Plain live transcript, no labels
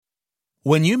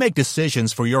When you make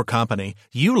decisions for your company,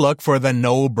 you look for the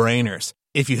no-brainers.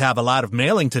 If you have a lot of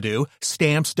mailing to do,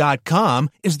 Stamps.com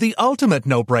is the ultimate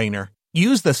no-brainer.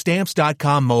 Use the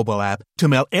Stamps.com mobile app to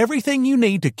mail everything you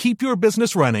need to keep your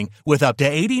business running with up to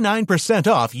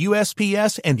 89% off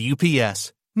USPS and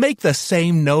UPS. Make the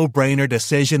same no-brainer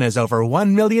decision as over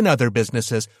 1 million other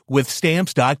businesses with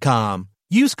Stamps.com.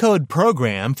 Use code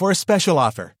PROGRAM for a special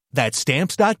offer. That's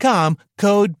Stamps.com,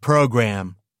 code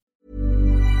PROGRAM.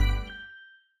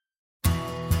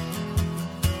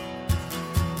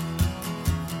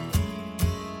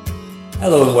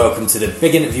 Hello and welcome to the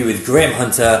big interview with Graham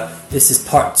Hunter. This is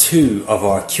part 2 of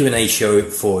our Q&A show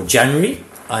for January.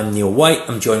 I'm Neil White.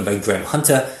 I'm joined by Graham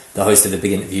Hunter, the host of the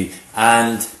big interview,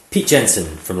 and Pete Jensen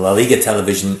from La Liga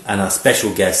Television, and our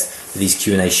special guest for these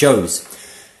Q&A shows.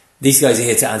 These guys are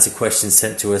here to answer questions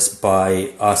sent to us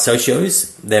by our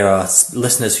socios. There are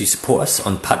listeners who support us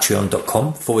on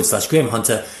patreon.com/Graham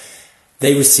Hunter.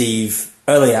 They receive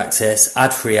early access,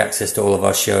 ad-free access to all of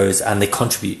our shows, and they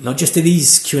contribute not just to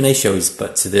these Q&A shows,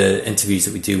 but to the interviews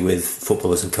that we do with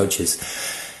footballers and coaches.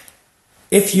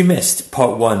 If you missed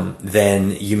part 1,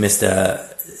 then you missed a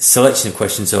selection of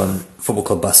questions on Football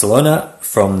Club Barcelona,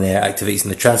 from their activities in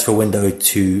the transfer window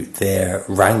to their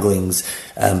wranglings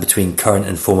between current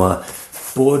and former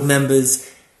board members.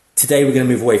 Today we're going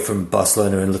to move away from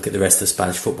Barcelona and look at the rest of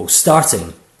Spanish football,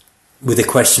 starting with a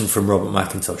question from Robert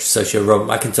McIntosh. Socio Robert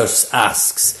McIntosh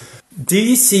asks, do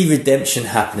you see redemption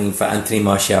happening for Anthony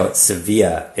Martial at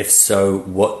Sevilla? If so,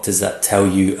 what does that tell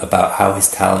you about how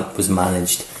his talent was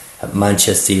managed at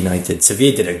Manchester United?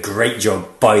 Sevilla did a great job,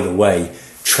 by the way,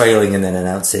 trailing and then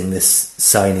announcing this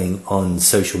signing on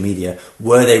social media.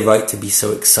 Were they right to be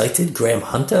so excited? Graham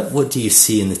Hunter, what do you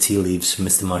see in the tea leaves from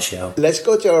Mr. Martial? Let's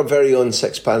go to our very own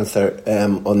Six Panther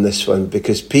on this one,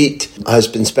 because Pete has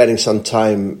been spending some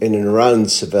time in and around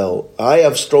Seville. I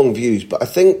have strong views, but I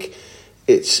think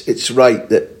it's right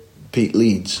that Pete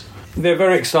leads. They're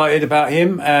very excited about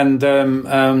him, and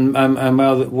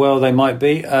well, they might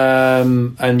be.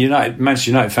 And Manchester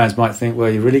United fans might think, well,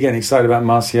 you're really getting excited about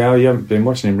Martial. You haven't been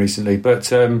watching him recently. But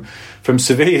from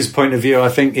Sevilla's point of view, I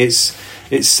think it's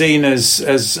seen as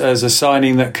a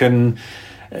signing that can,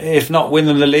 if not win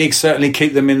them the league, certainly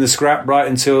keep them in the scrap right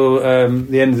until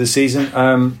the end of the season.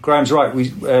 Graham's right.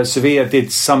 Sevilla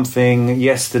did something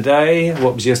yesterday.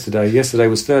 What was yesterday? Yesterday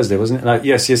was Thursday, wasn't it? No,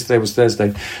 yes, yesterday was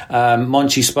Thursday.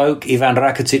 Monchi spoke. Ivan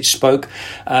Rakitic spoke.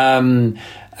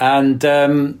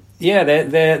 Yeah,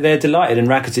 they're delighted, and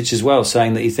Rakitic as well,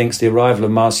 saying that he thinks the arrival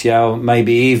of Martial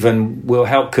maybe even will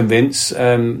help convince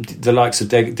the likes of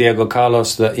Diego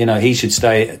Carlos that he should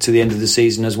stay to the end of the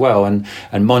season as well. And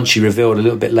Monchi revealed a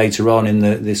little bit later on in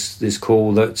this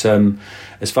call that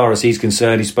as far as he's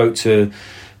concerned, he spoke to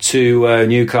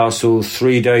Newcastle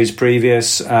 3 days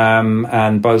previous,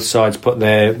 and both sides put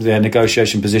their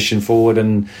negotiation position forward,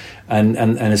 and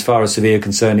as far as Sevilla are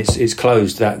concerned, it's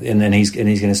closed. That and then he's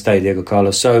going to stay, Diego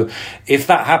Carlos. So if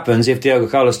that happens, if Diego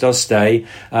Carlos does stay,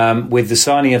 with the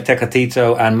signing of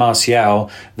Tecatito and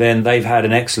Martial, then they've had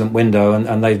an excellent window,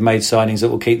 and they've made signings that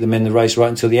will keep them in the race right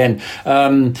until the end.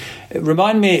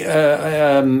 Remind me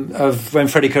of when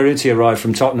Freddie Caruti arrived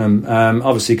from Tottenham.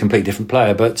 Obviously, a completely different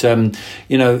player, but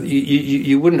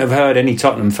you wouldn't have heard any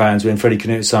Tottenham fans when Freddie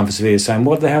Canuti signed for Sevilla saying,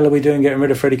 "What the hell are we doing getting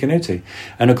rid of Freddie Canuti?"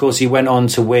 And of course, he went on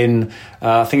to win.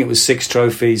 I think it was 6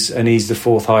 trophies, and he's the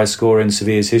 4th highest scorer in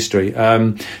Sevilla's history.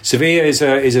 Sevilla is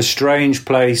a strange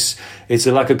place. It's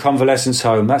like a convalescence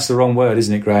home. That's the wrong word,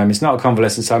 isn't it, Graham? It's not a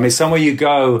convalescence home. It's somewhere you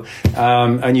go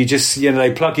and you just,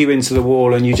 they plug you into the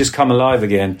wall and you just come alive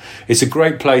again. It's a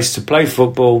great place to play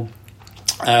football.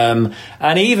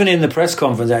 And even in the press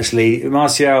conference, actually,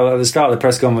 Martial, at the start of the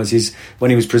press conference, when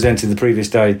he was presented the previous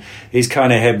day, his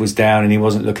kind of head was down and he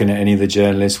wasn't looking at any of the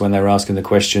journalists when they were asking the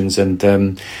questions,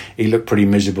 and he looked pretty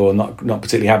miserable and not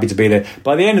particularly happy to be there.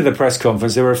 By the end of the press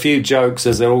conference, there were a few jokes,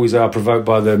 as there always are, provoked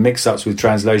by the mix-ups with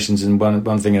translations and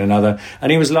one thing and another,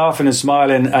 and he was laughing and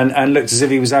smiling and looked as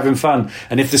if he was having fun.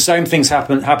 And if the same things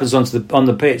happens on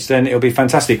the pitch, then it'll be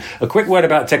fantastic. A quick word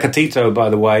about Tecatito,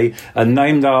 by the way,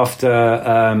 named after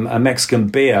a Mexican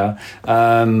beer,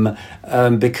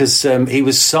 because he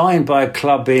was signed by a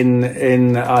club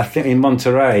in I think in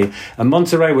Monterrey, and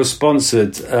Monterrey was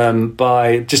sponsored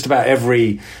by just about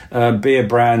every beer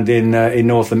brand in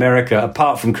North America,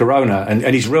 apart from Corona, and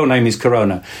his real name is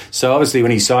Corona. So obviously,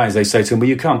 when he signs, they say to him, "Well,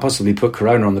 you can't possibly put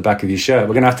Corona on the back of your shirt.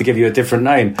 We're going to have to give you a different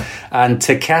name." And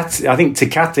Tecate, I think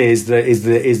Tecate is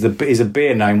a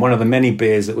beer name, one of the many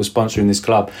beers that was sponsoring this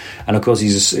club. And of course,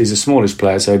 he's the smallest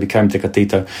player, so he became Tecatito.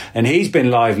 Tecatito, and he's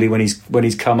been lively when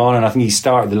he's come on, and I think he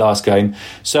started the last game.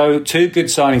 So 2 good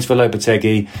signings for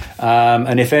Lopetegui,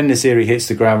 and if En-Nesyri hits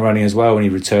the ground running as well when he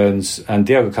returns, and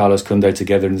Diego Carlos Koundé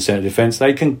together in the centre defence,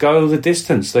 they can go the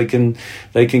distance. They can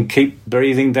keep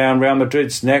breathing down Real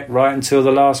Madrid's neck right until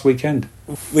the last weekend.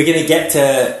 We're going to get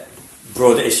to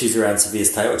broader issues around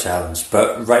Sevilla's title challenge,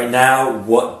 but right now,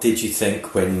 what did you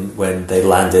think when they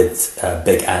landed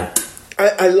Big Ant?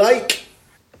 I like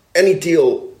any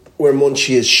deal where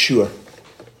Monchi is sure.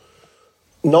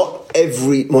 Not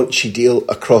every Monchi deal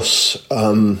across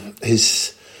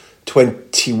his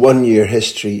 21-year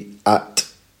history at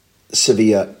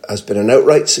Sevilla has been an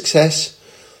outright success.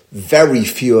 Very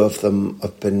few of them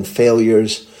have been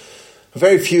failures.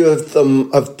 Very few of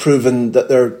them have proven that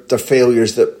they're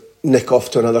failures that nick off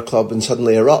to another club and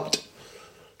suddenly erupt.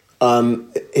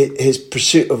 His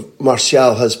pursuit of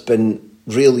Martial has been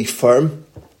really firm.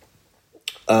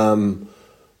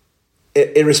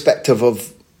 Irrespective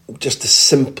of just the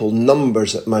simple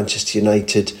numbers at Manchester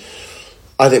United,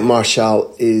 I think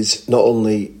Martial is not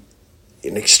only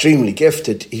extremely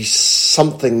gifted, he's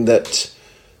something that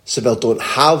Seville don't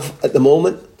have at the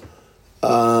moment.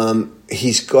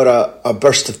 He's got a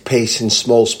burst of pace in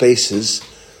small spaces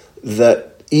that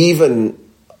even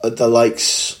the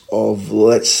likes of,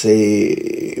 let's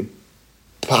say,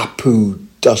 Papu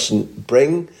doesn't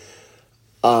bring.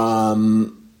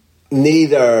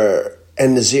 Neither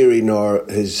En-Nesyri nor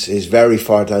his very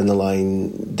far down the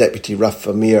line deputy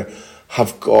Rafa Mir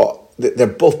have got. They're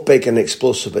both big and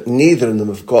explosive, but neither of them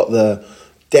have got the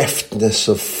deftness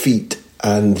of feet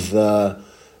and the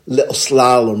little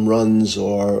slalom runs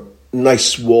or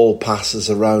nice wall passes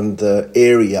around the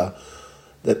area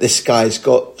that this guy's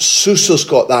got. Suso's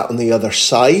got that on the other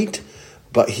side,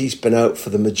 but he's been out for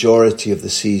the majority of the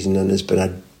season and has been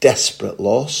a desperate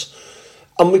loss.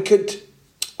 And we could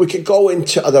go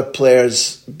into other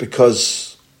players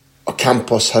because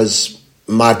Ocampos has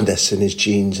madness in his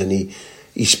genes and he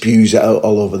spews it out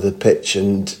all over the pitch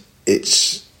and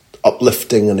it's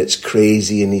uplifting and it's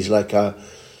crazy and he's like an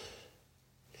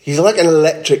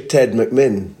electric Ted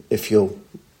McMinn, if you'll.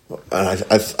 And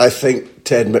I think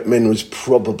Ted McMinn was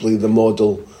probably the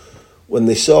model when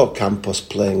they saw Campos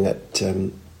playing at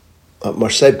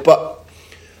Marseille. But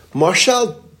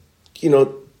Martial, he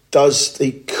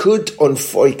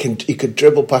could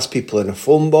dribble past people in a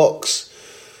phone box.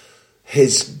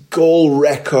 His goal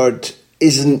record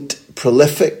isn't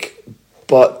prolific,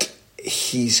 but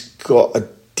he's got a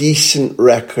decent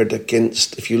record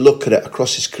against, if you look at it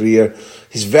across his career,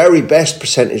 his very best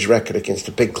percentage record against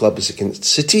a big club is against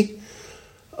City,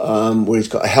 where he's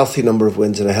got a healthy number of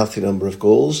wins and a healthy number of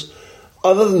goals.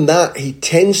 Other than that, he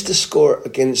tends to score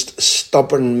against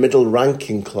stubborn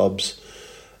middle-ranking clubs,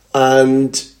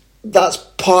 and that's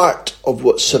part of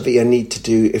what Sevilla need to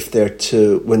do if they're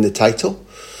to win the title.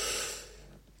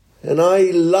 And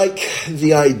I like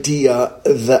the idea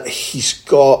that he's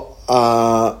got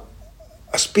a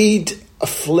speed, a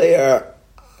flair,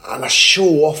 and a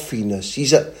show-offiness.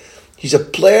 He's a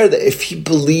player that if he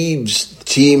believes the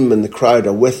team and the crowd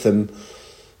are with him,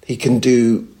 he can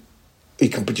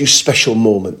produce special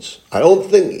moments. I don't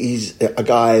think he's a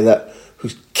guy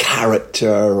whose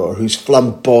character or whose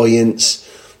flamboyance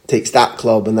takes that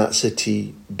club and that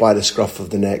city by the scruff of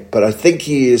the neck. But I think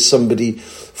he is somebody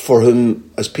for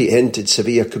whom, as Pete hinted,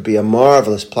 Sevilla could be a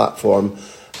marvellous platform.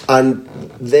 And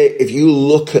if you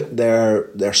look at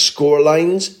their score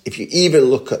lines, if you even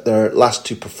look at their last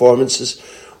 2 performances,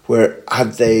 where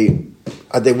had they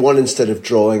won instead of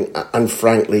drawing, and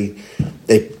frankly,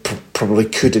 they probably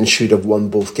could and should have won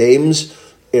both games,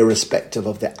 irrespective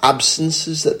of the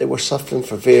absences that they were suffering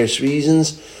for various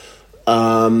reasons.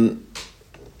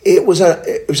 It was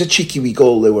a cheeky wee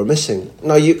goal they were missing.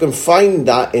 Now you can find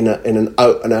that in an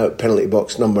out and out penalty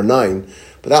box number 9,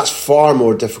 but that's far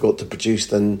more difficult to produce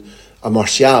than a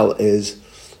Martial is.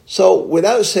 So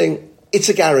without saying it's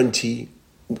a guarantee,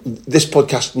 this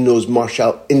podcast knows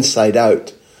Martial inside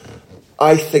out.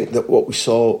 I think that what we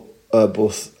saw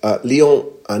both at Lyon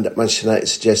and at Manchester United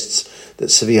suggests that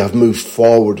Sevilla have moved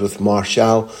forward with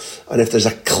Martial, and if there's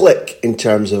a click in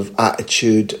terms of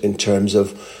attitude, in terms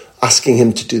of asking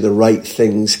him to do the right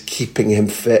things, keeping him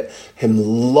fit, him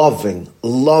loving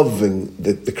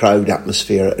the crowd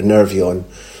atmosphere at Nervion.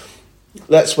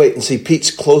 Let's wait and see.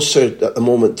 Pete's closer at the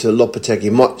moment to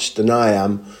Lopetegui much than I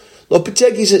am.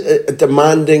 Lopetegui's a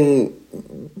demanding,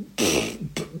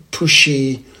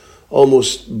 pushy,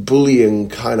 almost bullying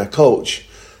kind of coach.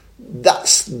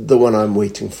 That's the one I'm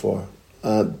waiting for.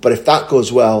 But if that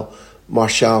goes well,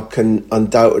 Martial can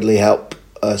undoubtedly help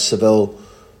Seville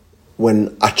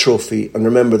win a trophy. And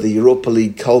remember, the Europa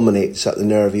League culminates at the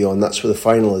Nervion. That's where the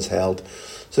final is held.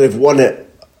 So they've won it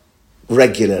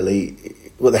regularly.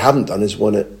 What they haven't done is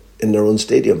won it in their own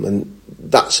stadium, and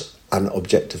that's an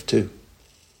objective too.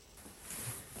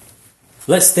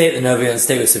 Let's stay at the Nervion,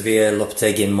 stay with Sevilla,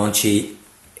 Lopetegui and Monchi.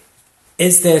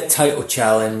 Is their title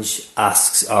challenge,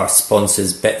 asks our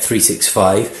sponsors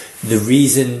Bet365, the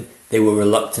reason they were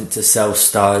reluctant to sell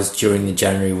stars during the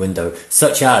January window,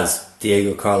 such as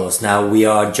Diego Carlos? Now, we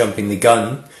are jumping the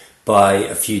gun by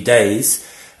a few days,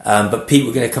 but Pete,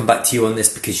 we're going to come back to you on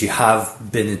this because you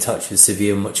have been in touch with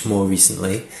Sevilla much more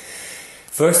recently.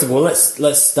 First of all,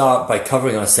 let's start by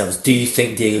covering ourselves. Do you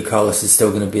think Diego Carlos is still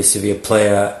going to be a Sevilla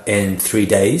player in 3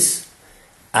 days?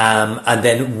 And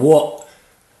then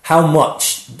how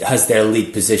much has their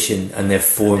league position and their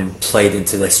form played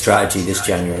into their strategy this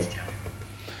January?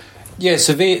 Yeah,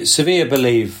 Sevilla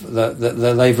believe that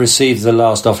they've received the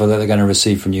last offer that they're going to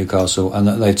receive from Newcastle, and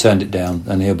that they've turned it down,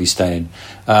 and he'll be staying.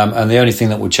 And the only thing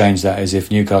that will change that is if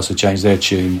Newcastle change their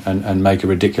tune and make a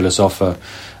ridiculous offer,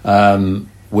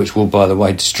 which will, by the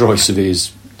way, destroy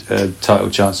Sevilla's title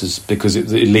chances, because it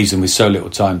leaves them with so little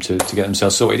time to get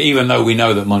themselves sorted. Even though we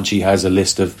know that Monchi has a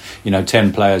list of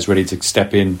 10 players ready to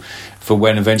step in for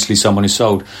when eventually someone is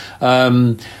sold.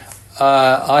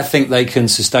 I think they can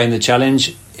sustain the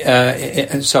challenge.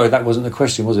 Sorry, that wasn't the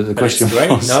question, was it? The question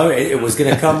was... No, it was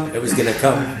going to come. It was going to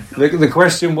come. The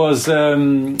question was,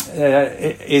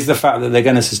 is the fact that they're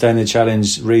going to sustain the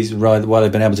challenge reason why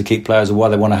they've been able to keep players, or why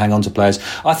they want to hang on to players?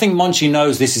 I think Monchi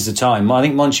knows this is the time. I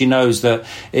think Monchi knows that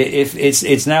if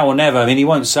it's now or never. I mean, he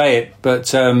won't say it,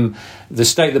 but the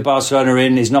state that Barcelona are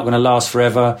in is not going to last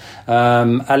forever.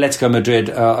 Atletico Madrid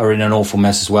are in an awful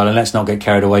mess as well, and let's not get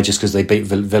carried away just because they beat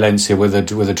Valencia with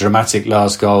a dramatic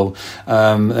last goal.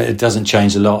 It doesn't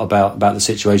change a lot about the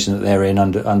situation that they're in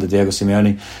under Diego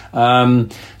Simeone.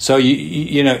 So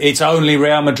it's only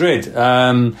Real Madrid,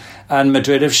 and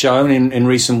Madrid have shown in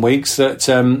recent weeks that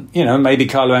maybe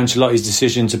Carlo Ancelotti's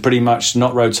decision to pretty much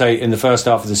not rotate in the first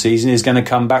half of the season is going to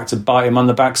come back to bite him on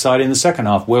the backside in the second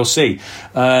half. We'll see.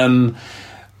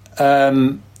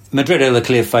 Madrid are the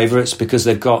clear favourites because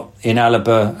they've got in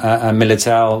Alaba and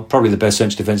Militao probably the best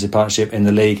central defensive partnership in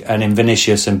the league, and in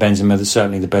Vinicius and Benzema they're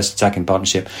certainly the best attacking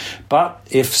partnership. But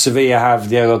if Sevilla have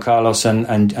Diego Carlos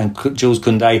and Jules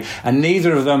Koundé, and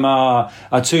neither of them are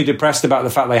too depressed about the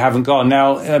fact they haven't gone.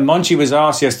 Now, Monchi was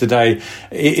asked yesterday,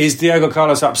 is Diego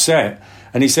Carlos upset?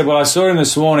 And he said, well, I saw him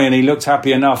this morning and he looked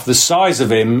happy enough. The size of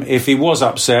him, if he was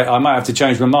upset, I might have to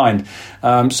change my mind.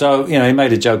 So, he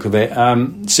made a joke of it.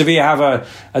 Sevilla have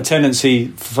a tendency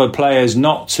for players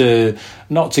not to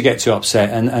get too upset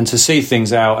and to see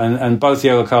things out. And both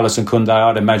Diego Carlos and Koundé,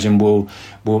 I'd imagine, will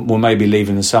maybe leave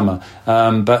in the summer.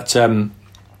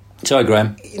 Sorry,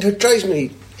 Graham. It drives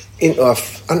me into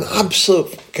an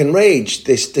absolute rage,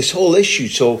 this whole issue.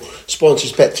 So,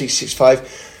 sponsors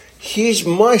Bet365. Here's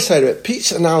my side of it.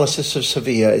 Pete's analysis of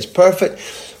Sevilla is perfect.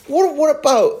 What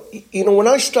about, when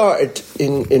I started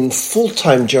in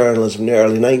full-time journalism in the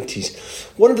early 90s,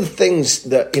 one of the things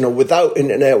that, without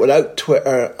internet, without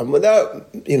Twitter, and without,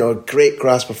 a great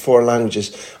grasp of foreign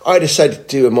languages, I decided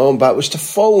to do on my own back was to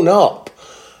phone up,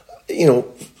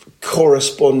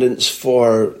 correspondents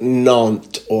for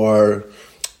Nantes or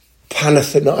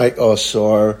Panathinaikos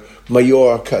or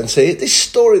Mallorca and say, this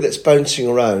story that's bouncing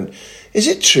around, is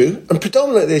it true? And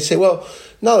predominantly they say, well,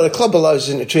 no, the club allows us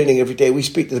into training every day. We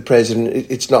speak to the president.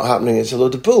 It's not happening. It's a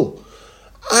load of bull.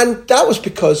 And that was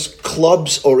because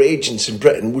clubs or agents in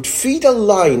Britain would feed a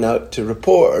line out to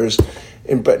reporters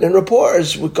in Britain. And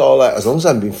reporters would go out, as long as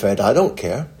I'm being fed, I don't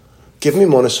care. Give me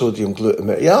monosodium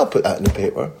glutamate. Yeah, I'll put that in the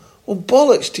paper. Well,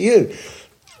 bollocks to you.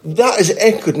 That is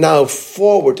echoed now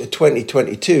forward to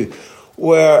 2022,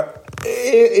 where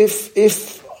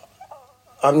if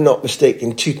I'm not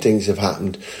mistaken, two things have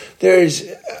happened. There's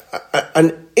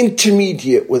an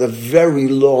intermediate with a very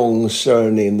long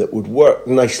surname that would work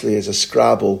nicely as a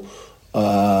Scrabble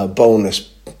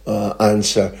bonus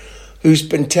answer, who's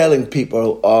been telling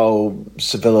people, oh,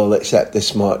 Sevilla will accept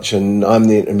this much and I'm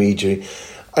the intermediary.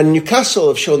 And Newcastle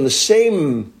have shown the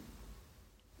same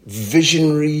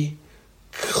visionary,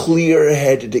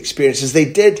 clear-headed experience as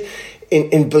they did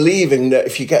in believing that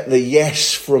if you get the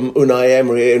yes from Unai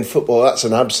Emery in football, that's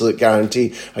an absolute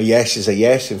guarantee. A yes is a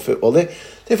yes in football. They've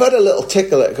had a little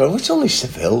tickle at it going, it's only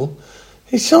Seville.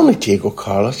 It's only Diego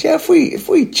Carlos. Yeah, if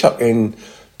we chuck in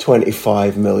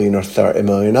 25 million or 30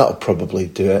 million, that'll probably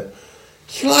do it.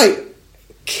 You're like,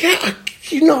 get a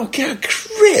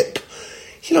grip.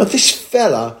 This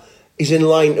fella is in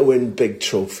line to win big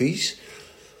trophies.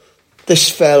 This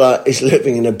fella is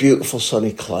living in a beautiful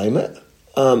sunny climate.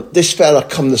 this fella,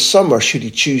 come the summer, should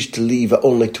he choose to leave at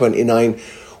only 29,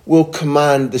 will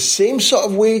command the same sort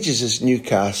of wages as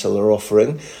Newcastle are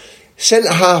offering.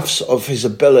 Centre-halves of his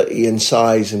ability and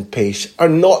size and pace are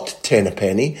not 10 a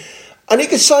penny. And he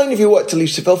could sign, if he wanted to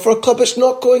leave Seville, for a club that's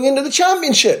not going into the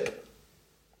Championship.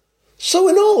 So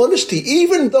in all honesty,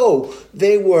 even though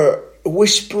they were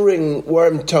whispering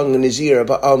worm tongue in his ear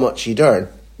about how much he'd earn,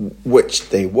 which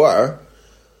they were,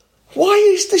 why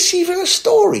is this even a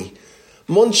story?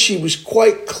 Monchi was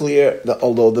quite clear that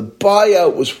although the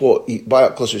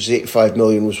buyout clause was 85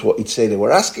 million was what he'd say they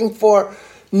were asking for,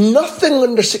 nothing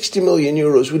under 60 million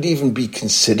euros would even be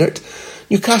considered.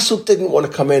 Newcastle didn't want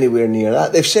to come anywhere near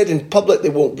that. They've said in public they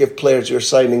won't give players who are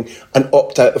signing an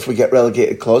opt-out if we get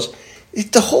relegated clause.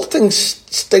 The whole thing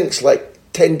stinks like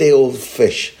 10-day-old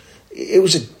fish. It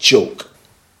was a joke.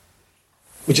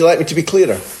 Would you like me to be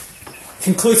clearer?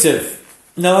 Conclusive.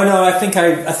 No. I think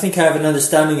I have an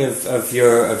understanding of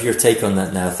your take on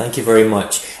that now. Thank you very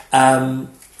much.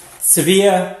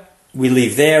 Sevilla, we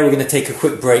leave there. We're going to take a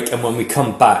quick break, and when we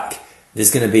come back,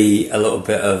 there's going to be a little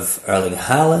bit of Erling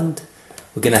Haaland.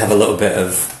 We're going to have a little bit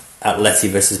of Atleti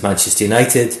versus Manchester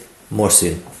United. More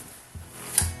soon.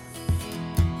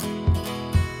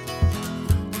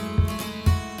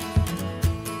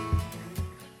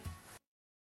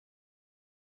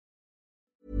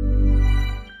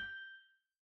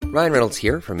 Ryan Reynolds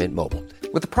here from Mint Mobile.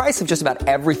 With the price of just about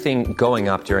everything going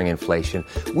up during inflation,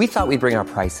 we thought we'd bring our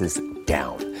prices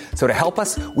down. So to help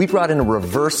us, we brought in a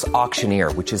reverse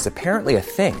auctioneer, which is apparently a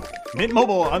thing. Mint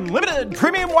Mobile Unlimited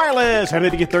Premium Wireless. How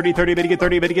to get 30, 30, bit to get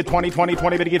 30, bit to get 20, 20,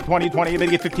 20, bit to get 20, 20, bit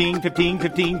to get 15, 15,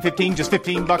 15, 15, just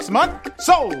 $15 a month?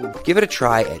 Sold! Give it a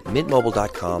try at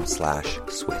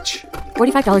mintmobile.com/switch.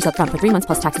 $45 up front for 3 months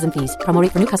plus taxes and fees. Promo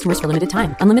rate for new customers for limited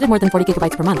time. Unlimited more than 40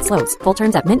 gigabytes per month. Slows full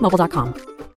terms at mintmobile.com.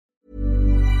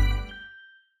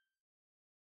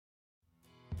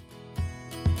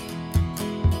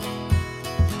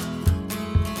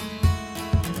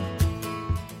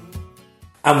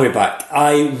 And we're back.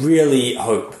 I really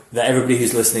hope that everybody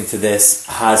who's listening to this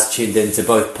has tuned into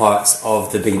both parts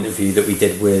of the big interview that we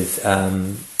did with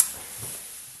Jan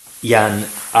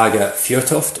Aga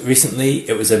Fjørtoft recently.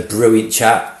 It was a brilliant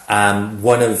chat.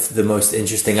 One of the most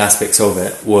interesting aspects of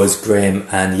it was Graham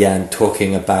and Jan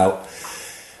talking about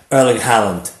Erling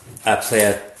Haaland, a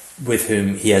player with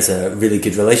whom he has a really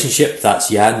good relationship. That's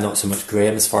Jan, not so much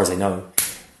Graham, as far as I know.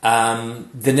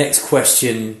 The next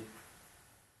question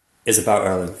is about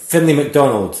Erling. Finlay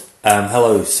McDonald,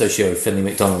 hello socio Finlay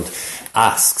McDonald,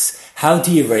 asks, how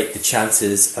do you rate the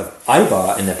chances of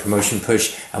Eibar in their promotion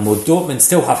push, and will Dortmund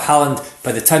still have Haaland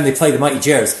by the time they play the mighty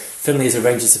Gers? Finlay is a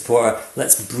Rangers supporter.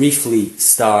 Let's briefly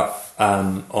start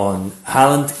on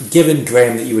Haaland. Given,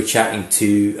 Graham, that you were chatting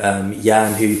to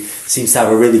Jan, who seems to have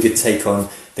a really good take on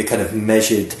the kind of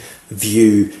measured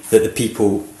view that the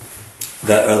people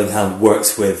that Erling Haaland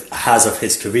works with has of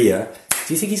his career,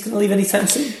 do you think he's going to leave anytime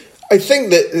soon? I think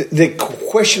that the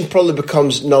question probably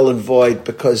becomes null and void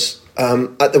because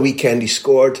at the weekend he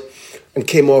scored and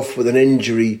came off with an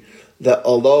injury that,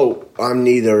 although I'm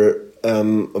neither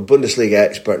a Bundesliga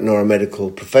expert nor a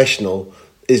medical professional,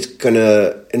 is going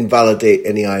to invalidate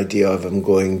any idea of him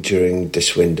going during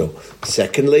this window.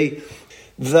 Secondly,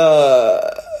 the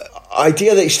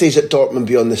idea that he stays at Dortmund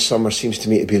beyond this summer seems to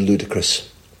me to be ludicrous.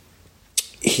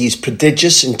 He's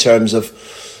prodigious in terms of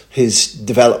his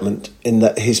development, in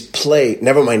that his play,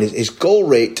 never mind his goal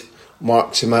rate,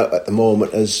 marks him out at the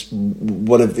moment as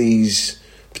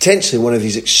potentially one of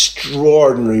these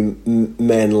extraordinary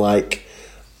men like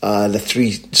the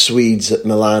three Swedes at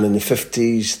Milan in the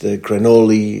 50s, the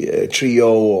Granoli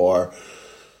trio, or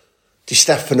Di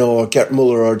Stefano or Gerd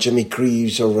Muller or Jimmy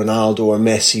Greaves or Ronaldo or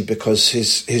Messi, because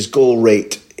his goal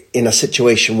rate in a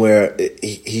situation where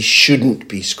he shouldn't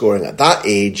be scoring at that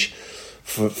age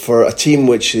for a team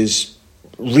which is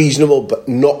reasonable but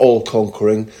not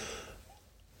all-conquering,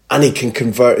 and he can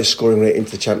convert his scoring rate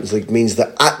into the Champions League, means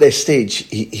that at this stage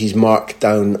he's marked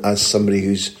down as somebody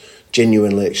who's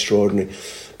genuinely extraordinary.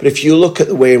 But if you look at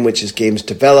the way in which his game's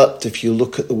developed, if you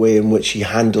look at the way in which he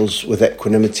handles with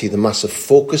equanimity the massive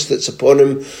focus that's upon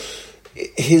him,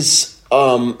 his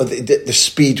the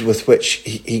speed with which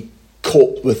he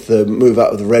coped with the move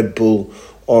out of the Red Bull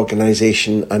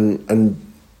organisation and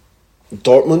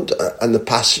Dortmund and the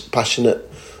passionate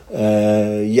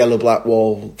yellow black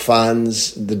wall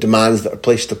fans, the demands that are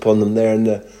placed upon them there in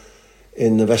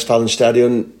the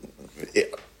Westfalenstadion.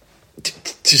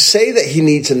 To say that he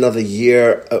needs another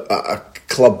year, a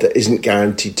club that isn't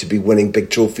guaranteed to be winning big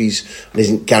trophies and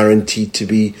isn't guaranteed to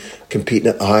be competing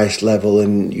at the highest level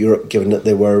in Europe, given that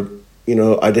they were,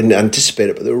 I didn't anticipate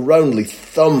it, but they were roundly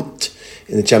thumped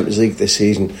in the Champions League this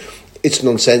season. It's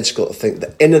nonsensical to think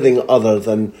that anything other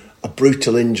than a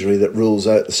brutal injury that rules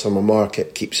out the summer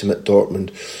market keeps him at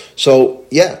Dortmund. So,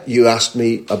 yeah, you asked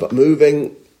me about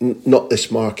moving. Not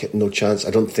this market, no chance. I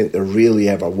don't think there really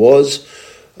ever was.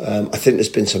 I think there's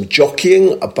been some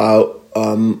jockeying about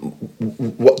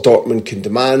what Dortmund can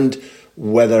demand,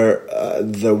 whether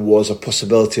there was a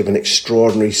possibility of an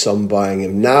extraordinary sum buying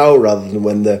him now rather than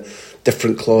when the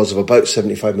different clause of about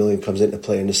 75 million comes into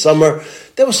play in the summer.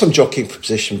 There was some jockeying for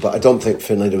position, but I don't think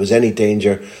Finlay there was any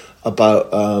danger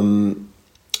about him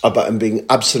being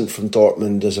absent from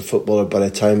Dortmund as a footballer by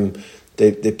the time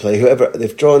they play. Whoever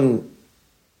they've drawn,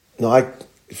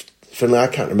 Finlay, I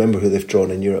can't remember who they've drawn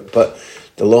in Europe, but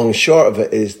the long and short of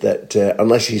it is that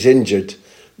unless he's injured,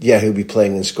 he'll be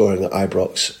playing and scoring at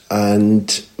Ibrox.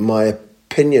 And my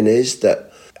opinion is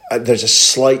that there's a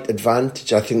slight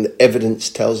advantage. I think the evidence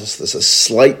tells us there's a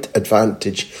slight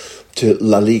advantage to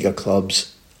La Liga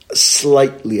clubs,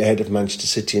 slightly ahead of Manchester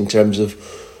City in terms of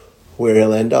where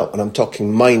he'll end up. And I'm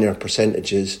talking minor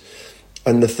percentages.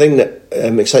 And the thing that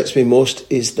excites me most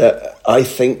is that I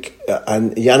think,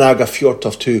 and Jan Aga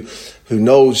Fjortoft, who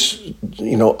knows,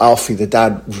 Alfie the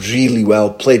dad really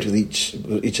well, played with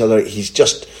each other. He's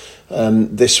just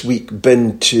this week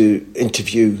been to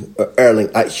interview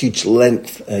Erling at huge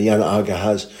length, Jan Aga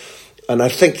has. And I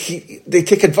think they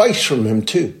take advice from him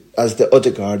too, as the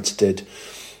Odegaards did.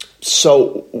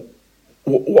 So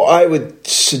what I would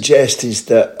suggest is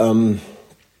that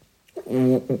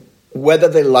whether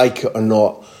they like it or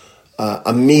not,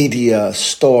 a media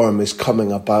storm is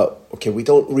coming about. Okay, we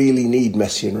don't really need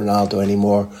Messi and Ronaldo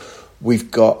anymore. We've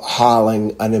got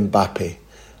Haaland and Mbappe.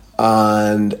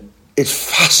 And it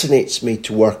fascinates me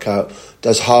to work out,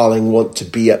 does Haaland want to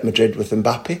be at Madrid with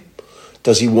Mbappe?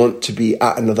 Does he want to be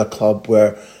at another club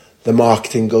where the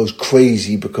marketing goes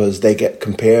crazy because they get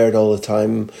compared all the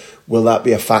time? Will that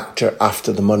be a factor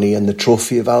after the money and the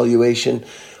trophy evaluation?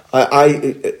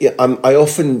 I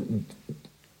often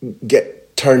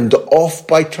get turned off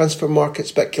by transfer market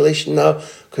speculation now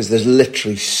because there's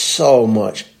literally so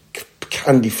much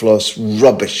candy floss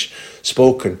rubbish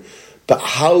spoken. But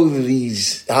how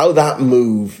that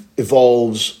move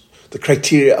evolves, the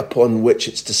criteria upon which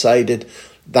it's decided,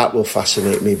 that will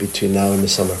fascinate me between now and the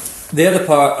summer. The other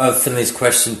part of Finlay's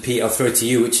question, Pete, I'll throw it to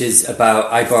you, which is about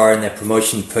Eibar and their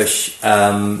promotion push.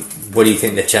 What do you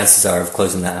think the chances are of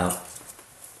closing that out?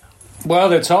 Well,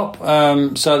 they're top,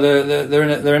 so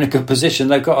they're in a good position.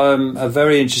 They've got a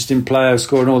very interesting player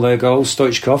scoring all their goals,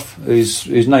 Stoichkov, whose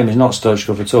name is not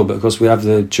Stoichkov at all, but of course we have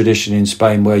the tradition in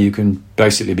Spain where you can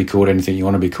basically be called anything you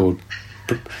want to be called.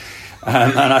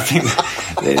 And I think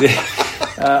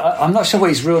I'm not sure what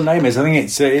his real name is. I think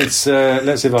it's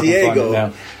let's see if I can find it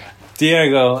now.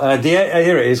 Diego,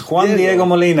 here it is, Juan Diego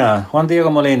Molina,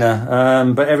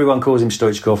 but everyone calls him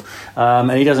Stoichkov,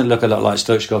 and he doesn't look a lot like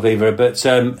Stoichkov either, but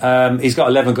he's got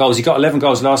 11 goals. He got 11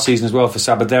 goals last season as well for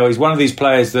Sabadell. He's one of these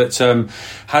players that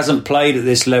hasn't played at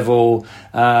this level.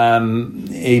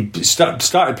 He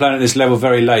started playing at this level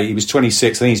very late. He was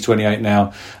 26, I think he's 28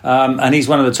 now, and he's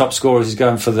one of the top scorers. He's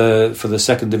going for the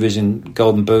second division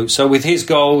Golden Boot. So with his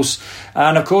goals,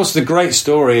 and of course the great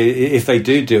story, if they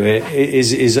do it,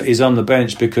 is on the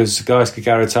bench, because Gaisca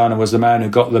Garitano was the man who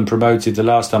got them promoted the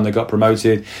last time they got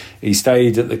promoted. He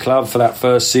stayed at the club for that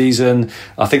first season.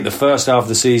 I think the first half of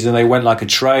the season they went like a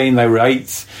train. They were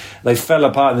 8th. They fell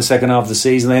apart in the second half of the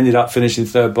season. They ended up finishing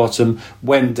third bottom,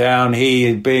 went down.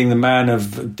 He, being the man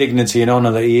of dignity and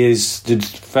honour that he is,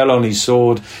 fell on his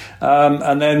sword.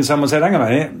 And then someone said, hang on a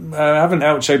minute, haven't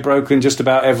Elche broken just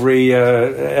about every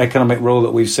economic rule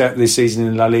that we've set this season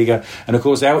in La Liga? And of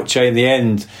course, Elche in the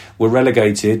end were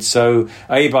relegated. So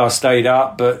Eibar stayed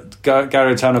up, but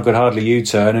Garitano could hardly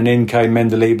U-turn, and in came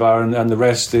Mendilibar, and the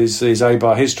rest is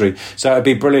Eibar history. So it'd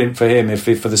be brilliant for him if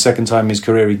for the second time in his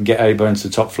career he can get Eibar into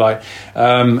the top flight.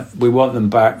 We want them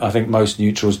back. I think most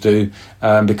neutrals do,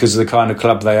 because of the kind of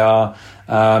club they are.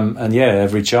 And yeah,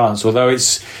 every chance. Although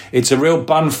it's a real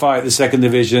bun fight, the second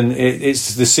division. The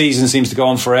season seems to go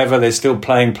on forever. They're still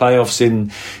playing playoffs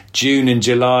in June and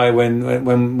July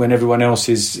when everyone else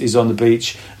is on the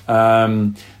beach.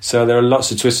 So there are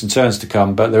lots of twists and turns to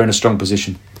come, but they're in a strong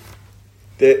position.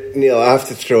 Neil, I have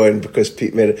to throw in, because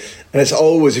Pete made it, and it's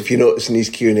always, if you notice in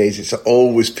these Q&As, it's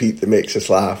always Pete that makes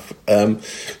us laugh.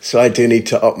 So I do need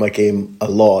to up my game a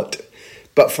lot.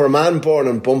 But for a man born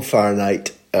on bonfire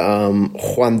night,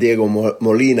 Juan Diego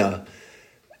Molina,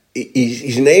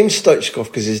 he's named Stoichkov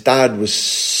because his dad was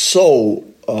so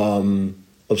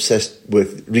obsessed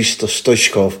with Risto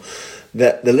Stoichkov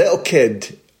that the little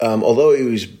kid, although he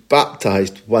was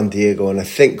baptised Juan Diego and I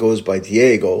think goes by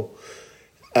Diego,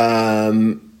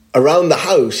 around the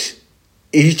house,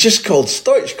 he's just called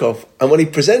Stoichkov. And when he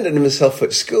presented himself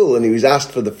at school and he was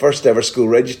asked for the first ever school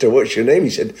register, what's your name? He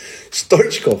said,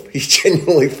 Stoichkov. He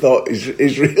genuinely thought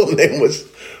his real name was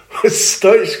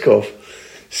Stoichkov.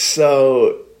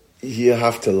 So you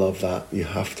have to love that. You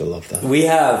have to love that. We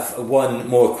have one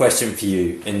more question for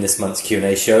you in this month's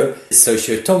Q&A show.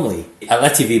 Socio Tomley.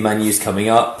 Atleti v Man U's coming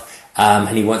up, and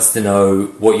he wants to know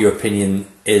what your opinion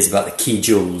is about the key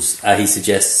duels. He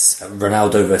suggests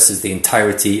Ronaldo versus the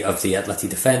entirety of the Atleti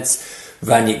defence,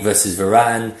 Ranić versus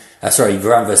Varane,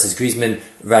 Varane versus Griezmann,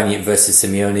 Ranić versus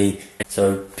Simeone.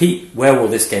 So, Pete, where will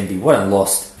this game be won and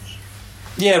lost?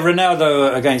 Yeah,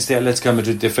 Ronaldo against the Atletico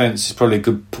Madrid defence is probably a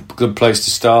good place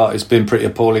to start. It's been pretty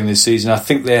appalling this season. I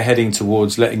think they're heading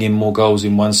towards letting in more goals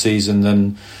in one season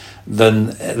than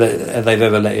they've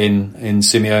ever let in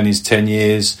Simeone's 10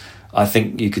 years. I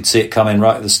think you could see it coming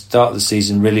right at the start of the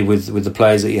season, really, with the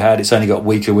players that he had. It's only got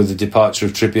weaker with the departure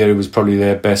of Trippier, who was probably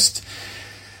their best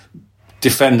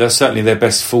defender, certainly their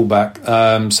best fullback.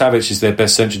 Savic is their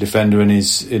best central defender and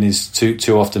is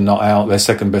too often not out. Their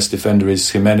second best defender is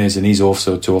Jimenez, and he's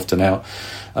also too often out.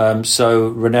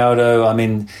 So Ronaldo, I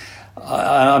mean,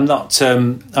 I'm not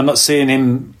seeing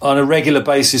him on a regular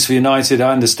basis for United.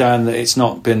 I understand that it's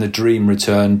not been the dream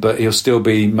return, but he'll still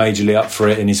be majorly up for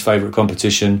it in his favourite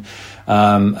competition,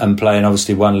 and playing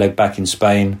obviously one leg back in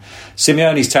Spain.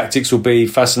 Simeone's tactics will be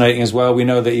fascinating as well. We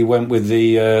know that he went with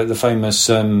the famous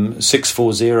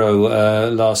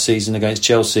 6-4-0 last season against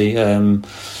Chelsea in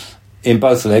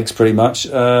both legs, pretty much.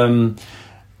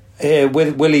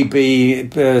 Will he be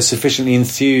sufficiently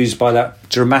enthused by that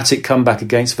dramatic comeback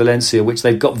against Valencia, which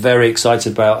they got very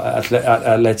excited about at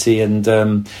Atleti,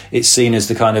 and it's seen as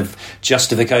the kind of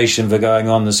justification for going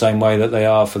on the same way that they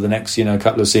are for the next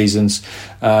couple of seasons,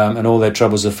 and all their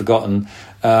troubles are forgotten.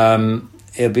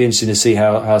 It'll be interesting to see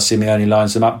how Simeone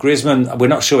lines them up. Griezmann, we're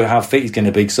not sure how fit he's going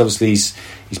to be, because obviously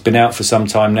he's been out for some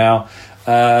time now.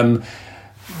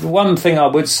 The one thing I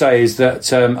would say is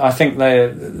that I think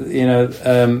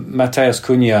Mateus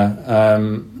Cunha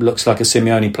looks like a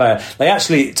Simeone player. They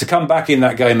actually, to come back in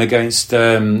that game against,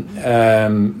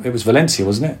 it was Valencia,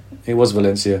 wasn't it? It was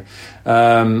Valencia.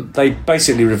 They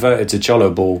basically reverted to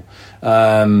Cholo ball.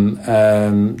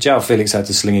 João Felix had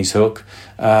to sling his hook,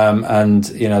 and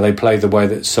they played the way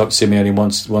that Simeone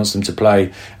wants them to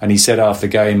play. And he said after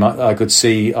the game,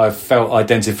 I felt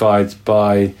identified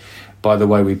by the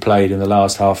way we played in the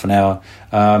last half an hour,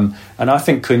 and I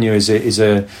think Cunha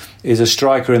is a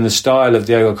striker in the style of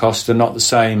Diego Costa, not the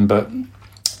same, but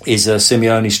is a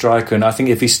Simeone striker. And I think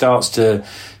if he starts to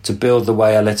build the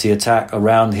way Atleti attack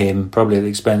around him, probably at the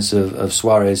expense of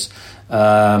Suarez,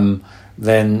 then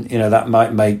that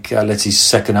might make Atleti's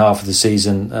second half of the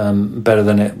season better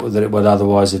than it would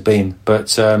otherwise have been. But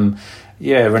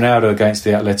Ronaldo against the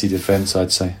Atleti defence,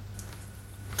 I'd say.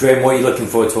 Graham, what are you looking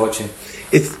forward to watching?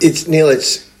 It's Neil.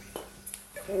 It's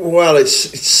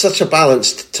such a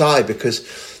balanced tie, because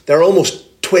they're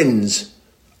almost twins,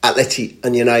 Atleti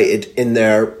and United, in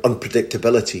their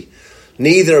unpredictability.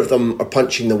 Neither of them are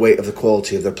punching the weight of the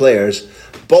quality of their players.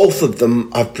 Both of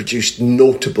them have produced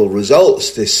notable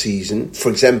results this season. For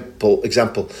example,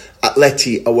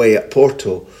 Atleti away at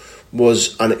Porto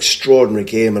was an extraordinary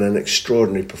game and an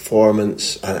extraordinary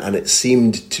performance, and it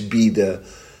seemed to be the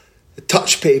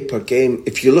touch paper game.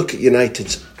 If you look at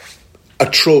United's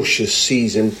atrocious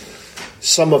season,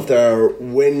 some of their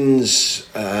wins,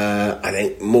 I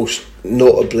think most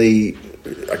notably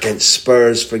against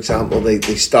Spurs, for example, they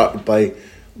started by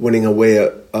winning away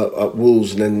at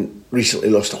Wolves and then recently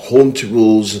lost at home to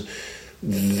Wolves.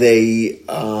 They,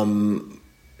 even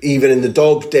in the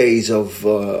dog days of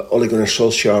Ole Gunnar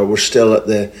Solskjaer, were still at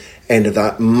the end of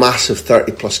that massive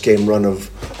 30-plus game run of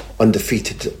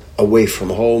undefeated away from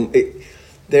home.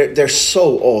 They're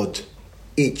so odd,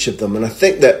 each of them, and I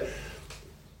think that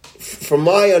from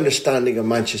my understanding of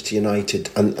Manchester United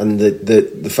and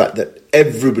the fact that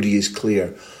everybody is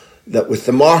clear that with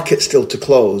the market still to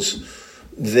close,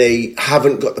 they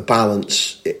haven't got the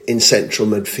balance in central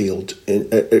midfield.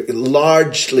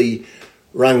 Largely,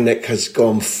 Rangnick has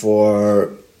gone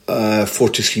for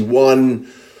 4-2-3-1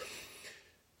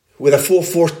 with a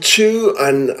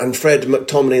 4-4-2 and Fred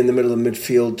McTominay in the middle of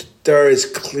midfield. There is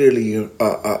clearly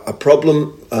a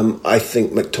problem. I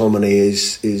think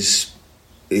McTominay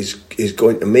is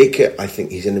going to make it. I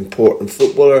think he's an important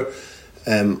footballer.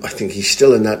 I think he's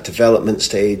still in that development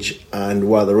stage, and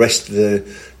while the rest of the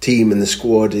team and the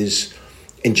squad is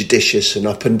injudicious and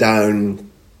up and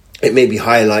down, it maybe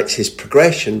highlights his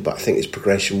progression, but I think his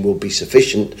progression will be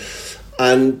sufficient.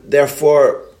 And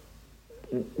therefore,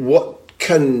 what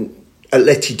can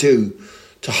Atleti do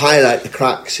to highlight the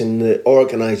cracks in the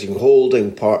organising,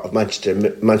 holding part of Manchester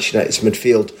United's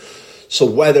midfield. So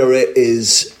whether it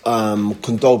is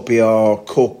Kondogbia or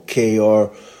Koke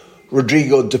or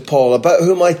Rodrigo De Paul, about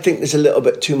whom I think there's a little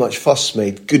bit too much fuss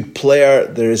made. Good player.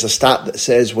 There is a stat that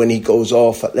says when he goes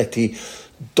off, Atleti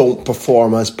don't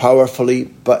perform as powerfully,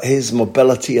 but his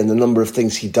mobility and the number of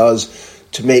things he does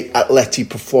to make Atleti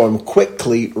perform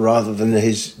quickly rather than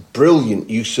his brilliant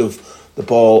use of the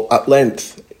ball at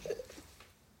length.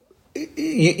 I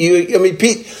mean,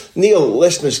 Neil,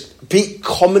 listeners, Pete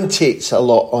commentates a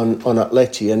lot on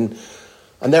Atleti,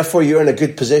 and therefore you're in a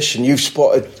good position. You've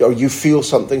spotted, or you feel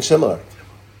something similar.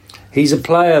 He's a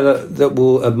player that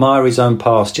will admire his own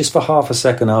pass just for half a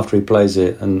second after he plays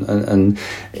it, and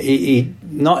he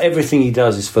not everything he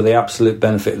does is for the absolute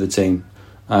benefit of the team.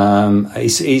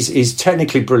 He's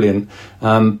technically brilliant,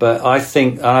 but I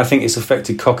think it's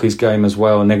affected Coque's game as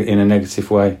well in a negative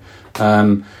way.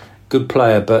 Good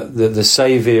player, but the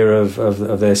saviour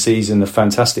of their season, the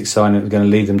fantastic sign that was going to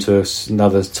lead them to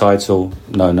another title.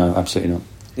 No, absolutely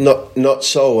not. Not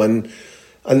so, and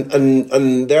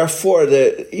therefore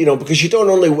because you don't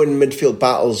only win midfield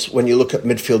battles when you look at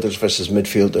midfielders versus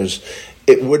midfielders.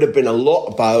 It would have been a lot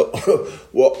about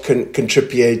what can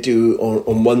Trippier do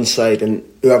on one side and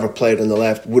whoever played on the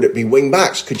left. Would it be wing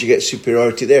backs? Could you get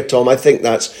superiority there, Tom? I think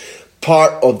that's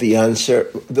part of the answer.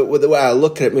 The way I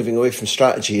look at it, moving away from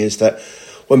strategy, is that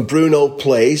when Bruno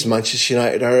plays, Manchester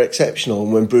United are exceptional,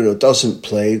 and when Bruno doesn't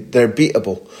play, they're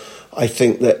beatable. I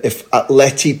think that if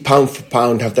Atleti, pound for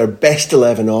pound, have their best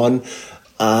 11 on,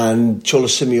 and Cholo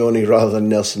Simeone rather than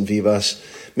Nelson Vivas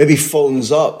maybe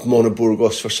phones up Mona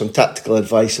Burgos for some tactical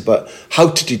advice about how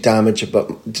to do damage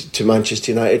to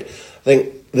Manchester United, I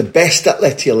think the best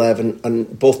Atleti 11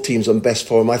 and both teams on best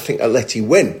form, I think Atleti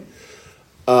win.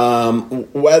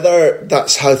 Whether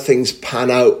that's how things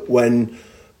pan out when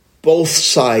both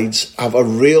sides have a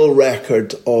real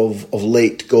record of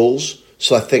late goals,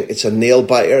 so I think it's a nail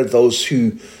biter. Those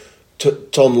who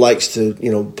Tom likes to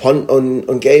punt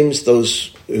on games,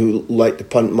 those who like to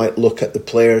punt might look at the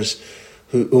players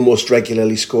who most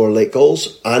regularly score late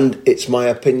goals, and it's my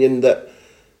opinion that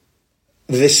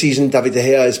this season David De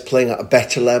Gea is playing at a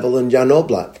better level than Jan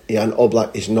Oblak. Jan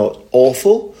Oblak is not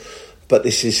awful, but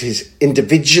this is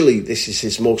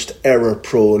his most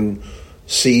error-prone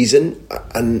season,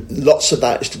 and lots of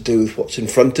that is to do with what's in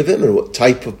front of him and what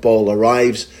type of ball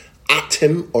arrives at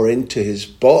him or into his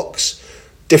box,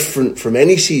 different from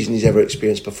any season he's ever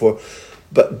experienced before.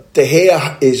 But De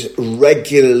Gea is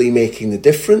regularly making the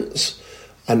difference,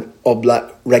 and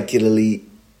Oblak regularly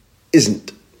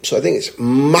isn't. So I think it's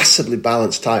massively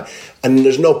balanced tie, and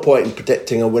there's no point in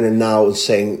predicting a winner now and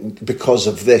saying because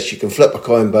of this you can flip a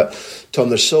coin. But Tom,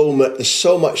 there's so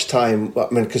much time. I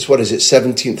mean, because what is it?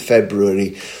 17th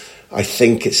February, I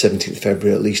think it's 17th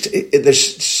February at least.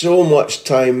 There's so much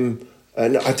time,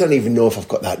 and I don't even know if I've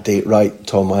got that date right,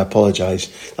 Tom. I apologise.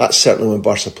 That's certainly when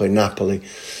Barca play Napoli.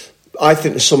 I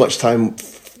think there's so much time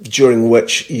during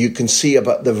which you can see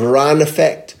about the Varane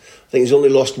effect. I think he's only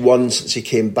lost one since he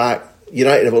came back.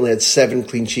 United have only had 7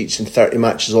 clean sheets in 30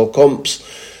 matches, all comps.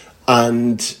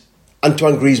 And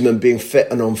Antoine Griezmann being fit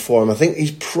and on form, I think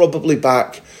he's probably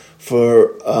back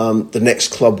for the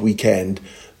next club weekend.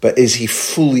 But is he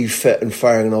fully fit and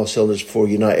firing on all cylinders for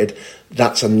United?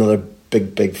 That's another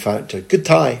big factor. Good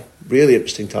tie. Really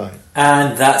interesting tie.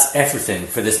 And that's everything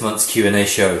for this month's Q&A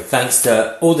show. Thanks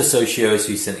to all the socios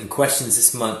who sent in questions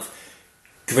this month.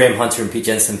 Graham Hunter and Pete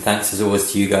Jensen, thanks as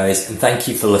always to you guys. And thank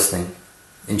you for listening.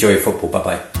 Enjoy your football.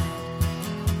 Bye-bye.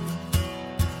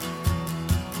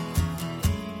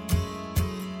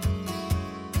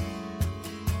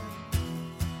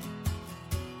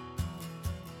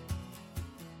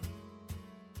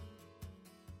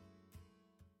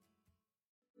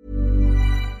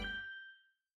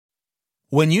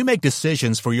 When you make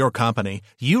decisions for your company,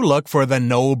 you look for the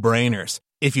no-brainers.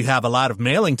 If you have a lot of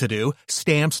mailing to do,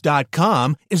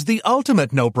 Stamps.com is the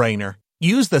ultimate no-brainer.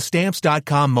 Use the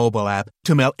Stamps.com mobile app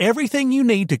to mail everything you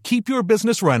need to keep your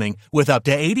business running with up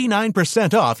to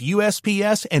 89% off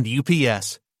USPS and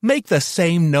UPS. Make the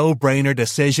same no-brainer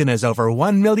decision as over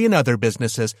 1 million other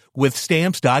businesses with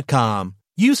Stamps.com.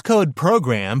 Use code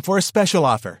PROGRAM for a special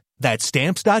offer. That's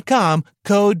Stamps.com,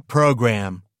 code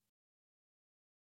PROGRAM.